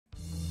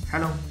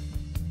Hello,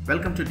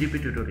 welcome to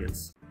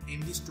dptutorials. In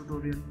this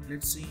tutorial,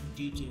 let's see in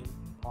detail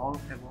all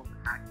about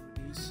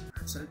activities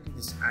and selecting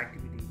this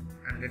activity,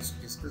 and let's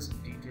discuss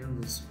in detail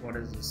what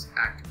is this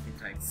activity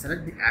type.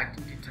 Select the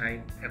activity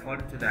type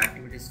according to the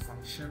activity's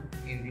function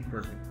in the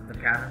project and the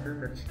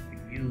calendar that should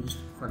be used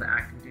for the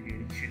activity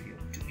during schedule.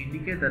 To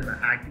indicate that the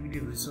activity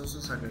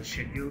resources are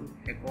scheduled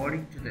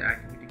according to the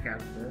activity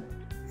calendar,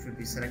 you should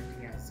be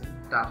selecting as a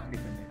task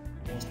dependent.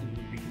 Mostly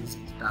we will be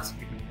using task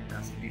dependent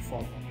as a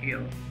default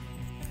here.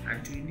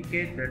 And to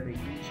indicate that the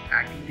each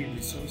activity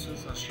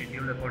resources are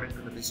scheduled according to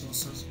the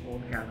resources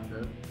own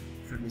calendar,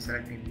 you should be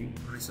selecting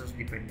the resource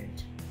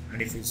dependent. And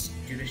if it's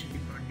duration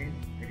dependent,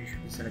 then you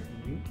should be selecting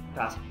the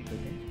task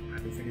dependent.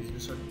 And if it is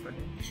resource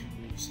dependent, you should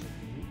be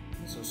selecting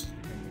the resource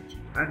dependent.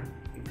 And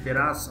if there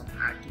are some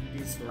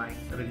activities like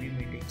review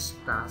meetings,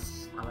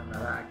 tasks, and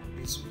other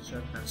activities which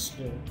are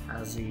considered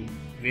as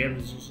where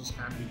resources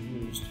can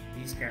be used,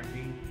 these can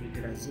be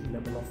treated as a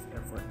level of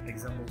effort.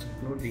 Examples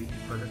include the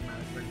project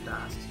management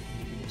tasks,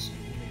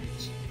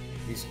 meetings.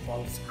 This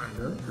falls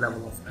under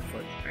level of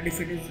effort. And if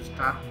it is a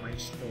start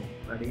milestone,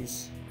 that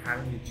is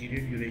having a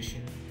period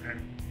duration and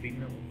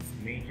beginning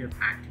of major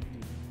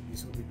activity,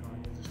 this will be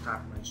called as a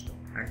start milestone.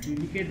 And to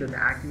indicate that the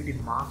activity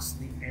marks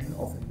the end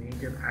of a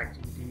major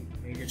activity,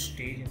 major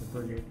stage in the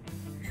project,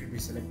 you should be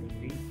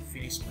selecting the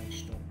finish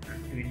milestone.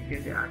 And to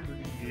indicate the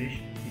activity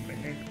duration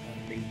dependent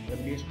on the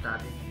earliest start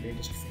date and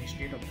latest finish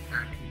date of the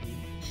activity,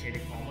 share a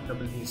common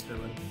WS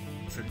level,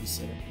 you should be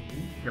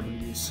selecting the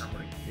WS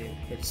summary.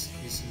 This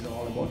is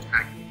all about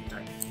activity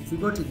type. If we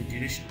go to the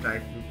duration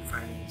type, you'll be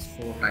finding its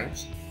 4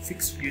 types: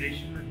 fixed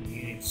duration and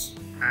units.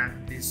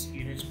 And these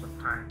units per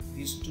time,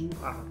 these two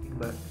are nothing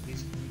but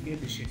these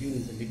indicate the schedule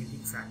is a limiting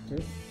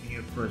factor in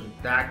your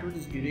project. The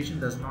activity's duration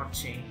does not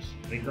change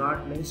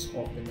regardless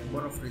of the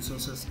number of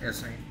resources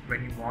assigned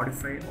when you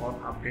modify or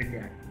update the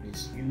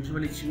activities. You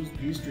usually choose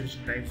these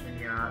duration types when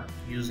you are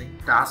using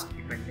task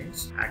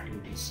dependent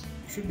activities.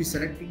 You should be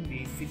selecting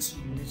the fixed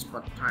units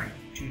per time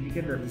to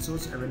indicate the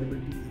resource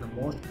availability is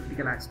the most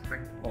critical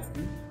aspect of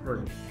the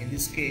project. In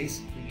this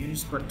case, the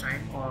units per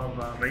time or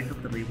rate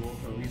of the reward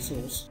or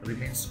resource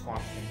remains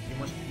constant. You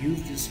must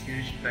use this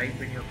duration type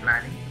when you are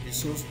planning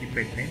resource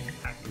dependent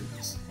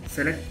activities.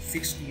 Select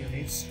fixed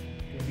units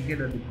to indicate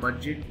that the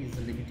budget is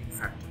the limiting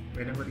factor.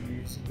 Whenever you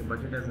are using the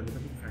budget as a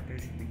limiting factor, you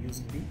should be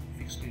using the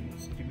fixed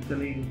units.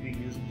 Typically, you will be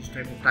using this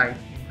type of type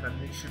in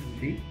conjunction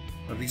with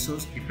the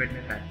resource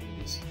dependent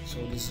activities.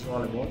 So this is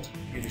all about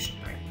duration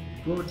type.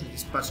 Go to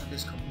this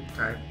percentage complete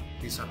type.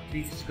 These are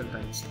 3 physical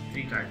types,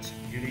 3 types: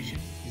 duration,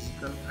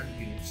 physical, and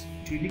units.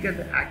 To indicate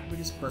the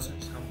activity's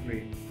percent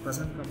complete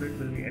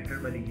will be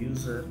entered by the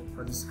user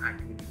for this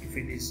activity. If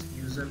it is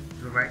user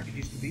derived, it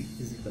is to be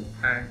physical.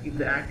 And if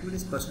the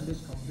activity's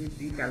percentage complete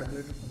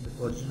recalculated from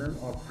the original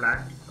or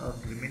planned or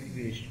remaining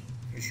duration,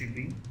 it should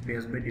be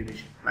based by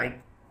duration.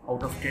 Like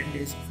out of 10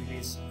 days, if it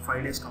is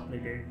 5 days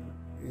completed,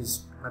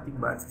 is nothing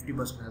but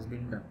 50% has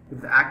been done.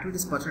 If the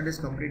activity's percentage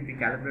complete be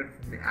calculated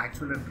from the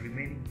actual and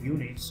remaining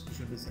units, you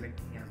should be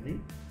selecting as the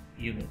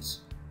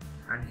units.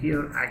 And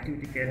here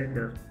activity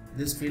calendar,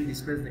 this field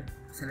displays the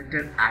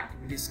selected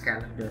activities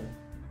calendar.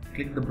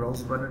 Click the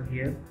browse button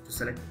here to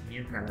select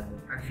new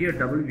calendar. And here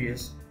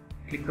WS,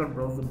 click on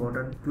browse the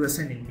button to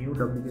assign a new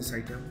WS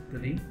item to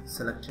the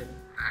selected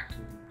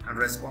activity. And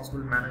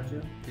responsible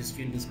manager, this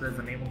field displays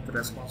the name of the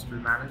responsible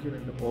manager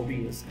in the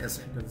OBS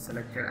assigned to the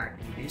selected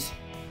activities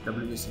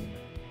WS item.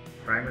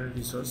 Primary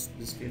resource,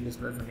 this field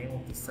displays the name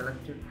of the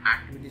selected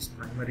activities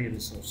primary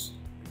resource.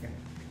 You can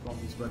click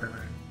on this button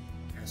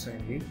and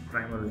assign the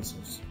primary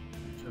resource.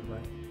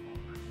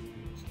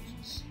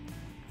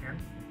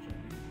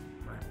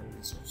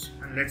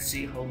 And let's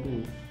see how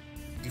to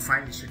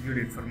define the scheduled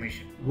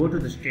information. Go to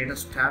the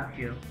status tab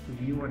here to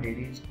view and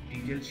edit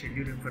detailed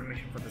scheduled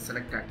information for the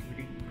select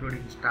activity,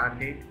 including start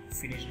date,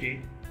 finish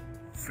date,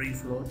 free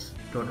floats,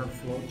 total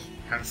floats,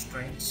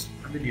 constraints,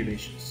 and the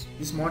durations.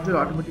 This module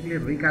automatically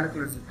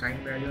recalculates the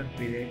time value and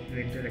period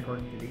you enter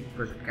according to the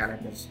project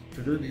calendars.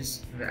 To do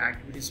this, in the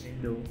activities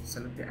window,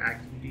 select the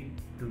activity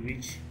to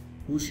which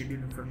whose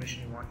scheduled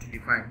information you want to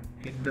define.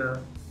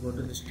 Go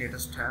to the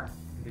status tab,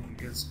 the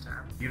details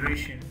tab.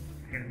 Duration,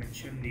 you can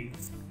mention the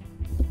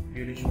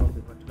duration of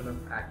the particular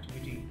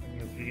activity when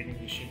you are creating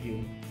the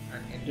schedule,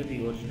 and enter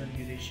the original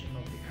duration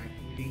of the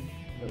activity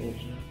in the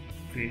original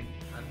field,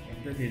 and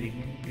enter the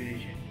remaining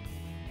duration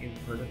if the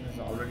project has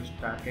already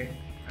started,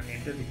 and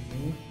enter the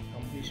new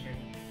completion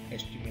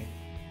estimate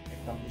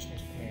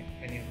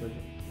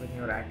when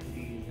your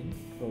activity is in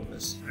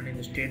progress. And in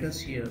the status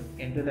here,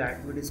 enter the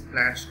activity's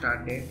planned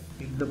start date,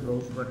 click the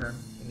browse button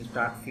in the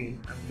start field,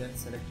 and then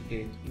select the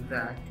date. If the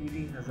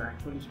activity has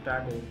actually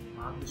started,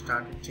 mark the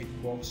started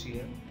checkbox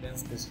here, then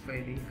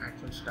specify the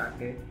actual start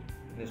date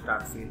in the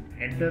start field.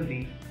 Enter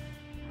the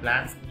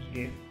planned finish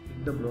date,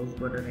 click the browse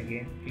button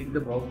again, click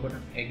the browse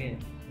button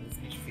again in the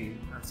finish field,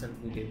 and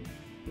select the date.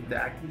 If the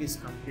activity is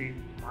complete,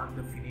 mark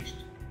the finished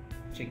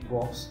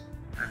checkbox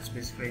and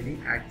specify the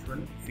actual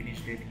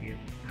finish date here.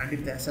 And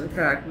if the selected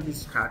activity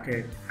is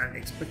started and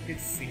expected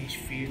finish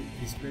field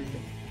displays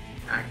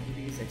the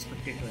activity is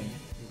expected to end,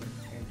 you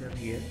can enter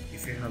here.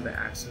 If you have the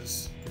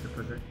access to the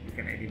project, you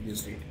can edit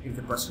this date. If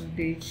the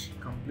percentage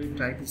complete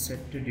type is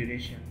set to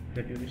duration,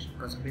 the duration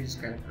percentage is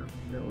calculated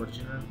from the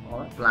original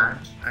or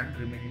planned and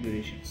remaining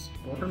durations.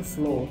 Total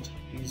float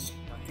is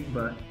nothing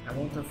but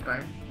amount of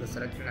time the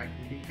selected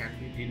activity can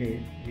be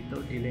delayed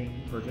without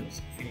delaying the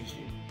project's finish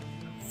date.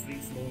 Free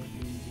float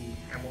is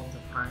the amount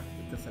of time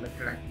that the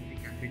selected activity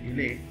can be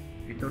delayed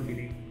without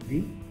delaying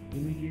the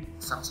immediate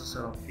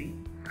successor of the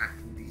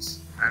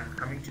activities. And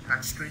coming to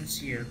constraints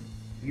here,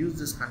 use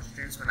these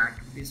constraints when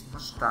activities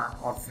must start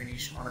or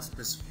finish on a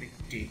specific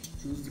date.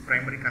 Choose the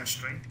primary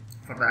constraint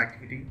for the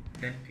activity,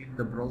 then click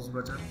the browse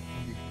button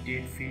in the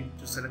date field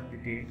to select the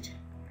date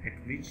at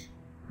which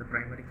the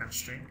primary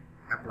constraint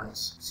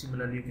applies.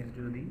 Similarly, you can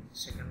do the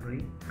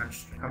secondary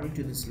constraint. Coming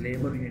to this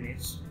labor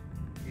units,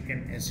 you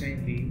can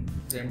assign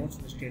the amounts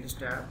in the status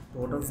tab,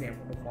 total the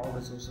amount of all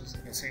resources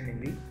assigned in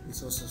the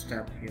resources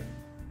tab here.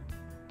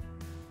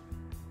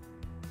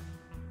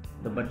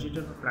 The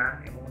budgeted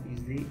planned amount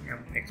is the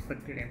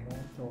expected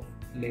amount of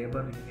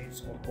labor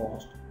units or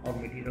cost or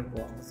material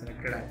cost the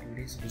selected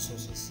activities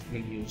resources will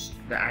use.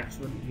 The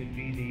actual will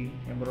be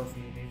the number of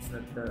units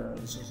that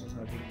the resources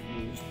are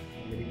being used,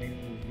 and the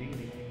remaining will be the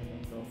remaining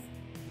amount of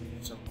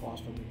units of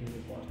cost or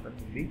material cost that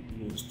will be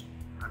used.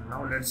 And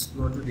now let's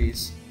go to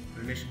these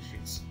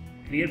relationships.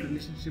 Create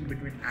relationship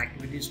between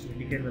activities to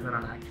indicate whether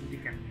an activity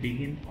can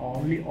begin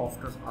only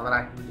after other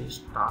activities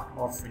start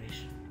or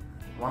finish.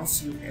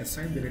 Once you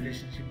assign the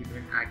relationship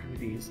between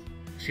activities,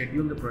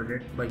 schedule the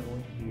project by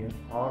going here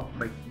or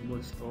by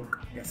keyboard stroke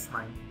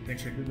F9. You can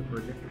schedule the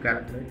project to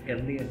calculate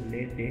early and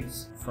late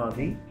dates for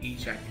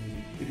each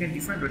activity. You can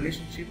define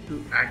relationship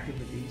to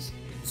activities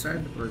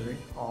inside the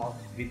project or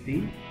with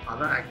the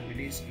other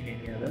activities in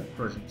any other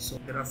project. So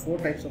there are 4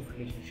 types of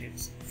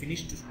relationships.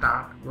 Finish to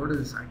start, go to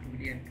this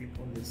activity and click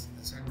on this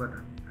assign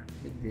button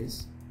and click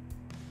this.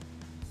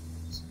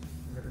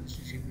 In the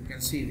relationship you can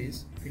see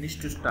this finish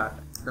to start.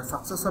 The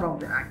successor of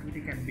the activity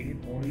can begin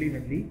only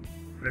when the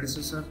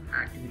predecessor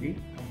activity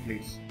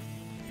completes.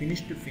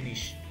 Finish to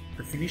finish.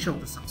 The finish of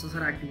the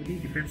successor activity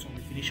depends on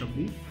the finish of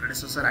the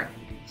predecessor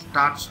activity.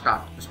 Start.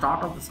 The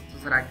start of the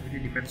successor activity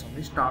depends on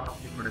the start of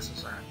the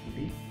predecessor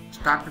activity.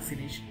 Start to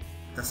finish.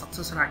 The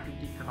successor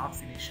activity cannot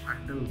finish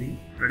until the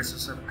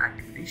predecessor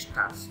activity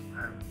starts.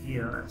 And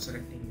here I am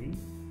selecting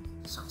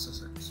the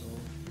successor. So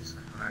this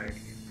I have added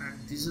here. And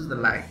this is the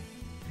lag.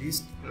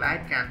 This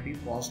lag can be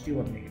positive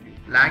or negative.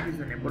 Lag is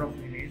the number of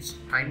units,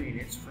 time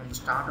units from the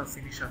start or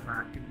finish of an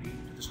activity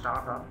to the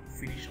start or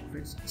finish of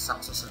its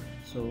successor.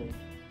 So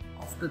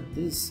after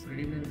this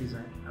preliminary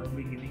design, I will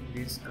be giving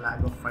this a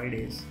lag of 5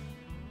 days.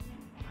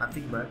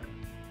 Nothing but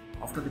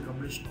after the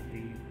completion of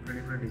the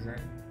preliminary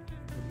design,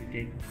 it will be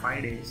taking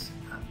 5 days,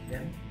 and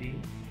then the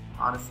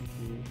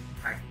RFQ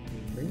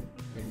activity will be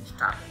getting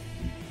started.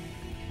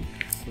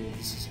 So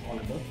this is all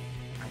about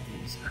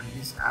activities, and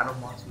these arrow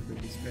marks will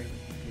be displayed when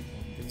you click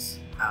on this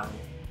arrow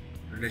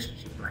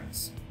relationship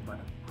lines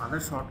button.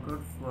 Another shortcut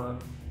for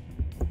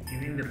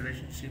giving the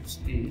relationships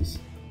is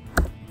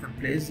you can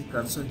place the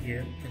cursor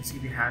here. You can see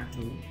the hand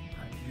tool,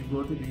 and if you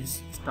go to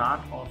this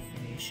start or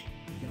finish,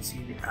 you can see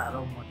the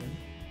arrow button.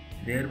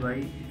 Thereby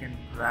you can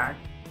drag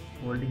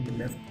holding the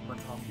left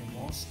button of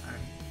your mouse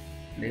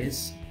and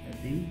place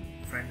at the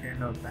front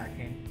end or back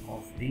end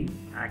of the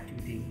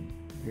activity.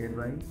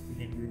 Thereby you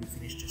can do the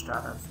finish to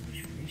start or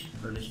finish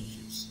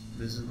relationships.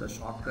 This is the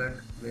shortcut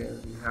where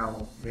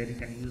you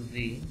can use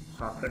the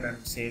shortcut and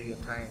save your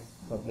time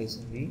for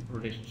placing the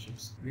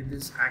relationships. With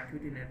this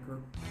activity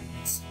network, you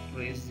can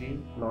trace the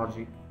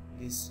logic.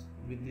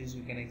 With this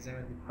you can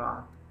examine the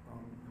path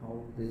on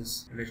how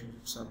these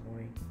relationships are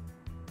moving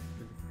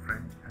to the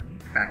front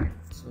and back end.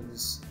 So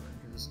this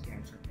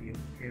catch up here.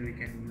 Here we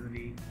can view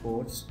the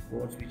codes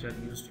which are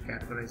used to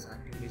categorize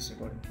activities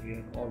according to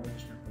your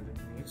organizational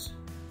project needs.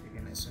 You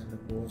can assign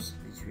the codes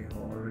which we have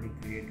already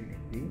created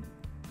in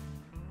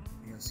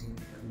we have seen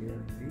earlier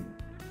in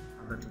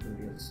the other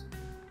tutorials.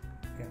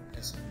 You can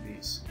assign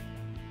these.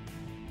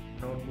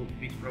 Notebook,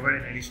 which provide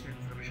an additional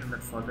information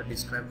that further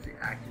describes the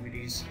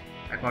activities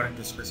according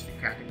to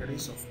specific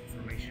categories of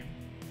information.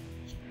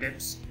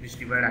 Steps, which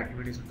divide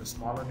activities into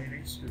smaller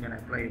units. You can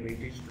apply a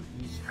weightage to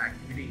each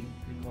activity.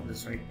 Click on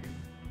this right click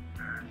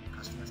and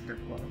customer step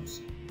columns.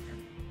 You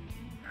can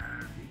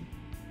add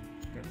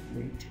the step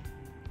weight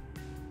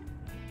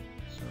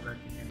so that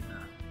you can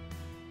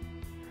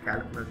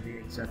calculate the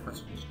exact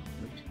percentage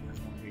of weight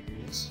based on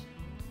weightages.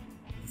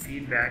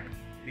 Feedback,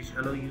 which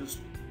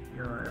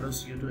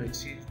allows you to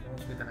exchange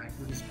notes with an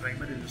activity's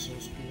primary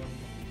resource tool from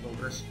the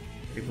progress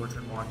reports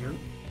and module.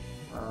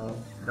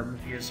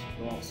 WPS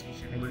logs,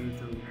 which enable you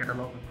to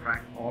catalog and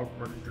track all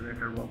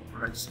project-related work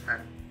products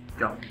and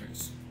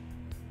documents.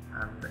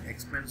 And the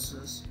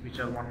expenses, which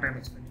are one-time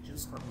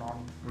expenditures for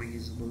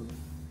non-reusable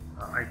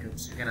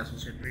items. You can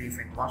associate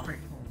predefined cost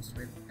items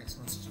with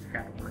expenses to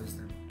categorize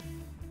them.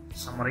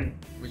 Summary,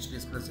 which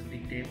displays the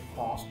detailed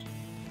cost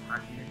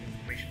and unit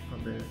information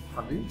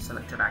for the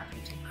selected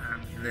activity.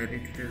 And in the earlier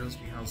tutorials,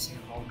 we have seen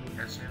how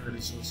to assign the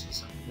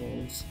resources and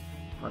goals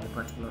for the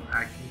particular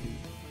activity.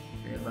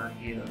 Thereby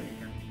here you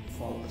can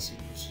follow the same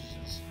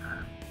procedures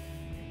and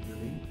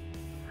usually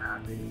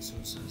add the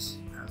resources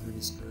as we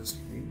discussed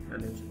in the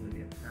earlier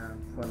video.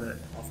 And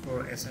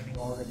after assigning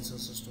all the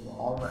resources to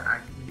all the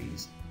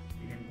activities,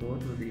 you can go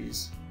to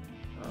these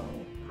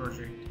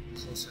project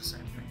resource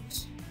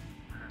assignments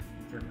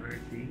and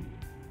generate the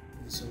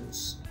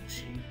resource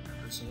sheet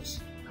and resource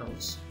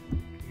codes.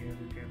 Here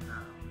we can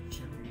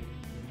mention the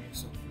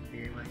units of the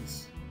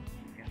pairwise.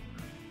 You can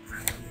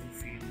manually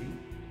feed the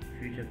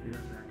future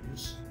period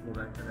values to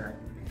run the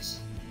activities.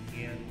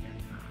 Here we can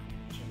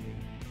mention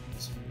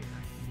the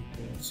activity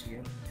codes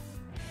here.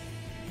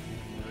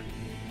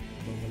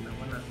 Global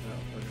level and the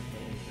project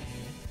level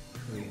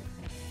here.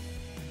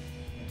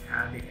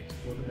 Add the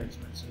exported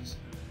expenses.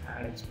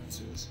 Add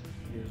expenses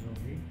based on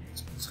the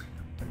expense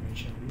item. And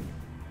mention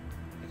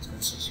the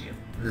expenses here.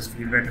 This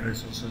feedback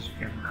resources you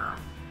can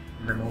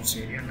in the notes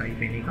area type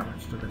any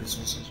comments to the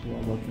resources who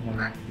are working on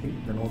activity.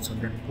 The notes are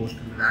then posted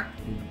in the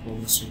activity the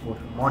progress report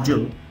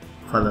module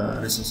for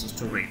the resources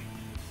to read.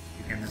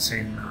 You can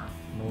assign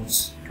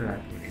notes to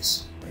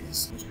activities by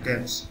these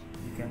steps.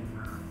 You can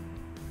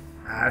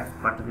add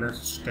particular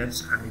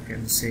steps and you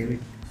can save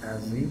it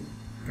as the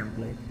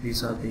template.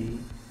 These are the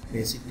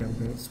basic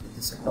templates with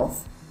a set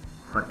of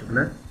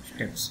particular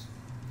steps.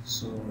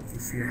 So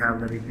if you have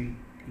the repeating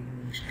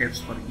steps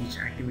for each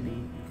activity,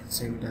 you can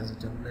save it as a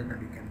template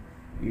and you can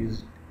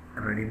use it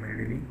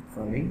ready-madely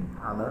for the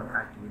other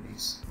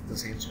activities, the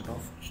same set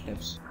of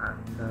steps.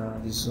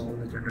 And this is all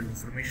the general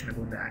information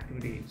about the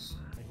activities.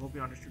 I hope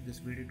you understood this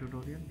video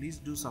tutorial. Please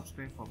do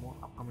subscribe for more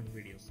upcoming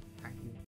videos. Thank you.